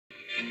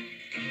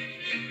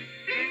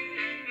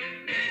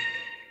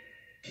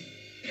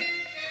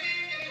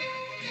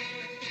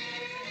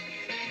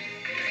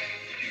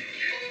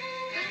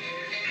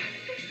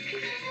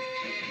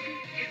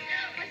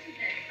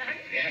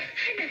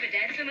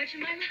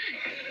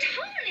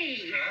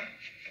Tony! Huh?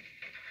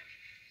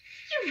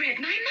 You read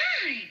my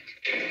mind.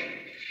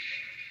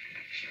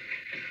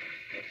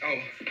 Oh,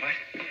 what?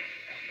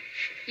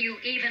 You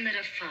even lit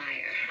a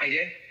fire. I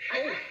did?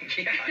 Oh,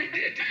 yeah, I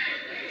did.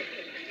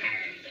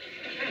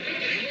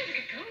 Hey, look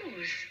at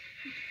those.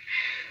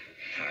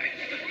 Hi.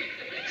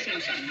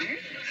 Seems so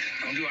nervous.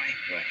 Oh, do I?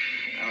 Right.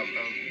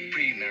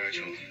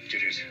 Premarital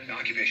jitters.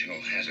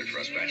 Occupational hazard for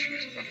us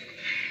bachelors.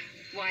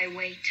 Why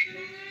wait?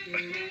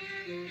 What?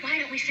 Why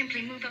don't we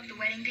simply move up the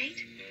wedding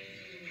date?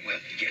 Well,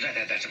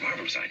 yeah, that's a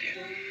marvelous idea.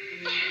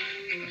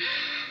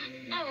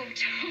 Oh,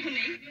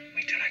 Tony.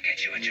 Wait till I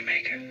get you in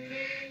Jamaica.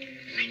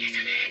 I guess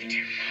I'll have to.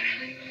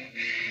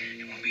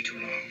 It won't be too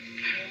long.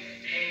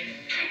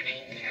 Tony,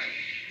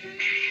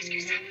 may I ask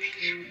you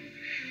something?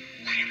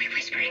 What are we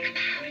whispering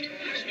about?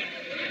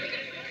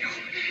 No,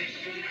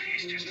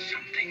 it's just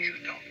some things you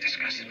don't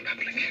discuss in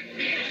public.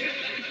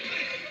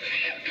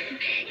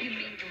 You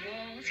mean the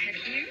walls have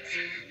ears?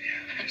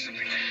 Yeah,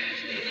 something like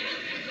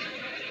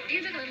that.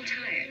 You look a little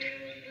tired.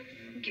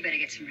 You better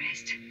get some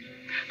rest.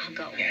 I'll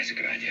go. Yeah, it's a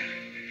good idea.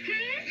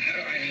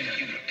 No, I mean,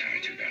 you look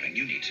tired too, darling.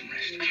 You need some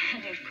rest.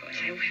 Oh, of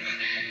course I will.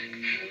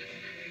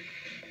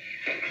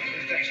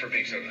 Thanks for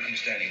being so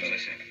understanding,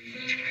 Melissa.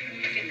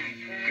 Good night.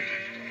 Good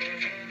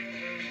night.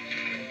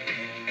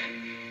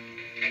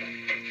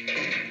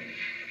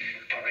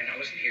 All right, now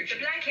listen here, The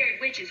Jeannie. black-haired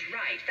witch is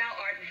right. Thou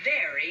art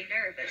very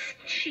nervous.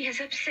 She has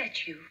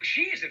upset you.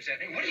 She has upset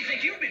me. What do you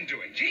think you've been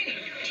doing, Jeannie?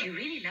 Do you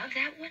really love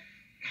that one?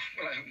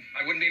 Well,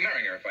 I wouldn't be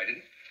marrying her if I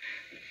didn't.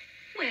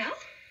 Well,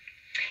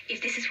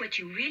 if this is what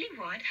you really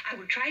want, I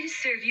will try to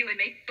serve you and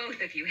make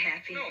both of you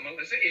happy. No,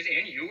 Melissa, is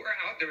in you or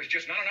out. There is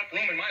just not enough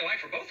room in my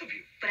life for both of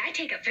you. But I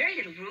take up very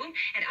little room,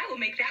 and I will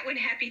make that one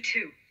happy,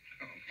 too.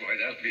 Oh, boy,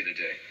 that'll be the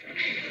day.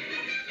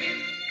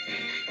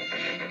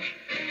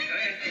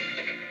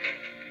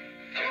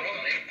 Hello,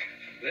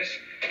 Liz.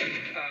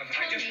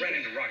 I just ran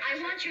into Roger. I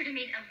want you to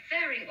meet a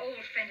very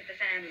old friend of the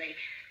family,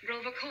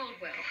 Grover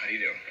Caldwell. Oh, how do you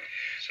do?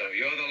 So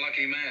you're the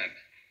lucky man.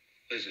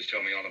 Liz has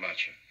told me all about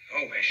you.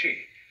 Oh, is she?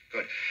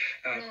 Good.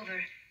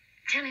 Grover,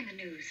 tell him the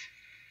news.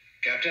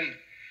 Captain,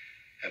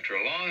 after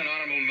a long and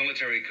honorable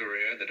military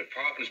career, the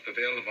department has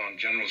prevailed upon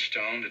General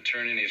Stone to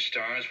turn in his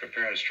stars for a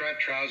pair of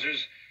striped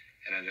trousers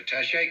and an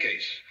attaché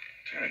case.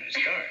 Turn his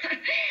stars.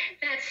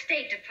 That's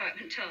State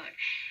Department talk,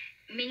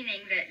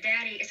 meaning that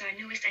Daddy is our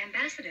newest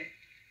ambassador.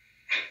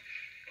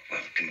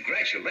 Well,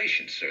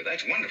 congratulations, sir.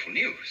 That's wonderful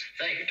news.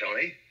 Thank you,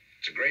 Tony.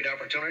 It's a great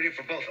opportunity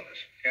for both of us.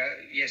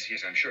 Yes,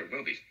 I'm sure it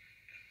will be.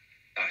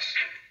 Us.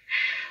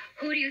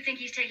 Who do you think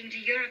he's taking to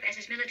Europe as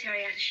his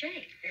military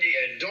attaché?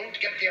 Don't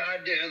get the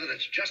idea that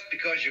it's just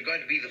because you're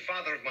going to be the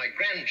father of my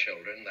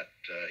grandchildren that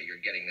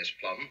you're getting this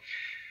plum.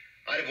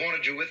 I'd have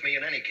wanted you with me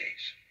in any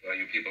case. Well,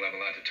 you people have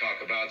a lot to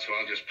talk about, so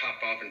I'll just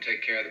pop off and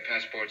take care of the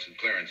passports and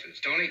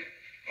clearances. Tony?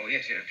 Oh,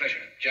 yes, pleasure.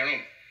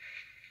 General?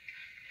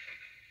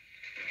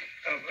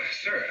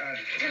 Sir,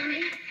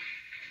 Tony?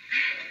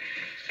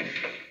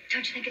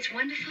 Don't you think it's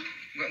wonderful?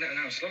 Well,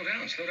 now, slow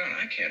down.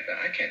 I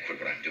can't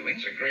quit what I'm doing.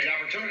 It's a great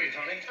opportunity,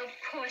 Tony. Of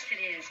course it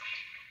is.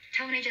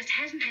 Tony just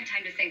hasn't had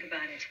time to think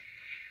about it.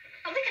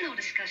 Oh, we can all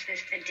discuss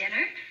this at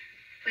dinner.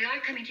 We are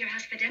coming to your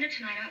house for dinner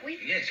tonight, aren't we?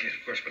 Yes, of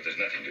course, but there's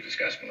nothing to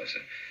discuss,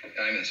 Melissa.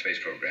 I'm in the space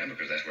program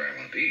because that's where I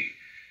want to be.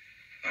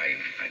 I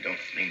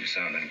don't mean to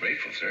sound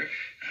ungrateful, sir,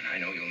 and I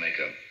know you'll make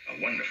a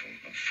wonderful,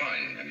 a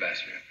fine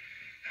ambassador.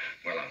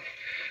 Well,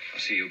 I'll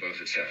see you both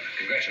at 7.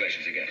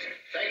 Congratulations again, sir.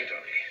 Thank you,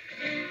 Tony.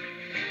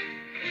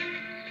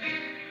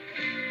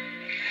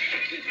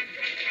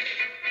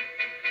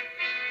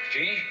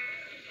 Jeannie?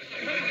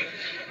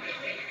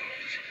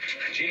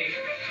 Jeannie?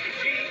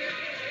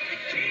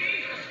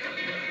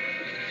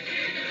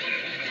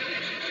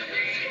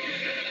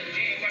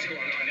 What's going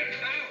on there?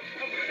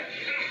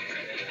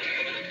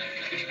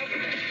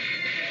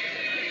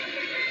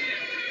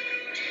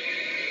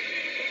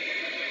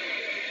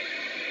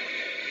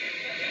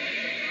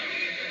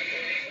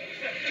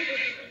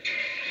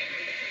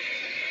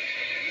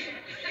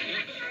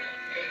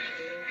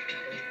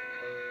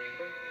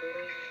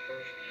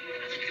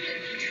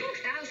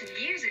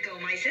 Years ago,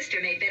 my sister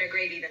made better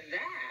gravy than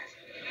that.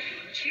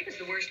 She was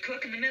the worst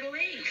cook in the Middle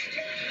East.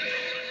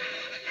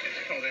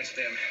 Oh, that's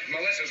them.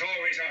 Melissa's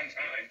always on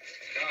time.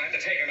 I'll have to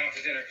take him out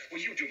to dinner. Will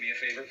you do me a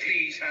favor,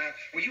 please, huh?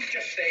 Will you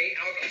just stay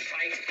out of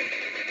sight?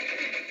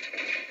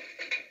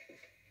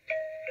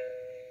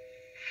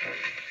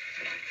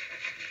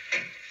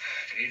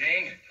 Good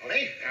evening.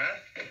 Tony?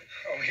 Huh?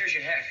 Oh, here's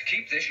your hat.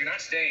 Keep this. You're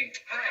not staying.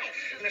 Hi.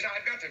 Listen,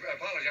 I've got to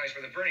apologize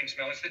for the burning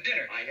smell. It's the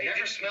dinner. I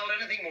never smelled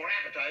anything more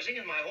appetizing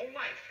in my whole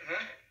life.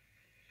 Huh?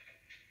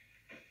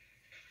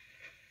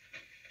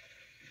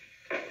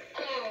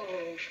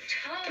 Oh,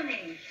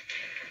 Tony.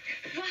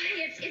 Why,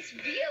 it's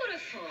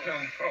beautiful.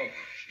 Nothing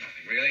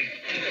really.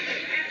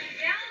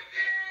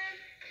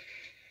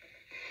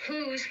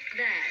 Who's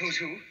that? Who's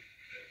who?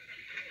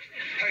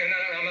 Hey,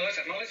 no,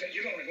 Melissa,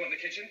 you don't want to go in the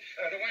kitchen.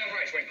 The wild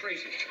rice went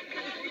crazy.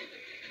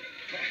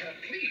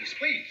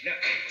 Please, now.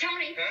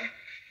 Tony. Huh?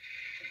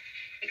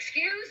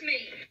 Excuse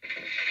me.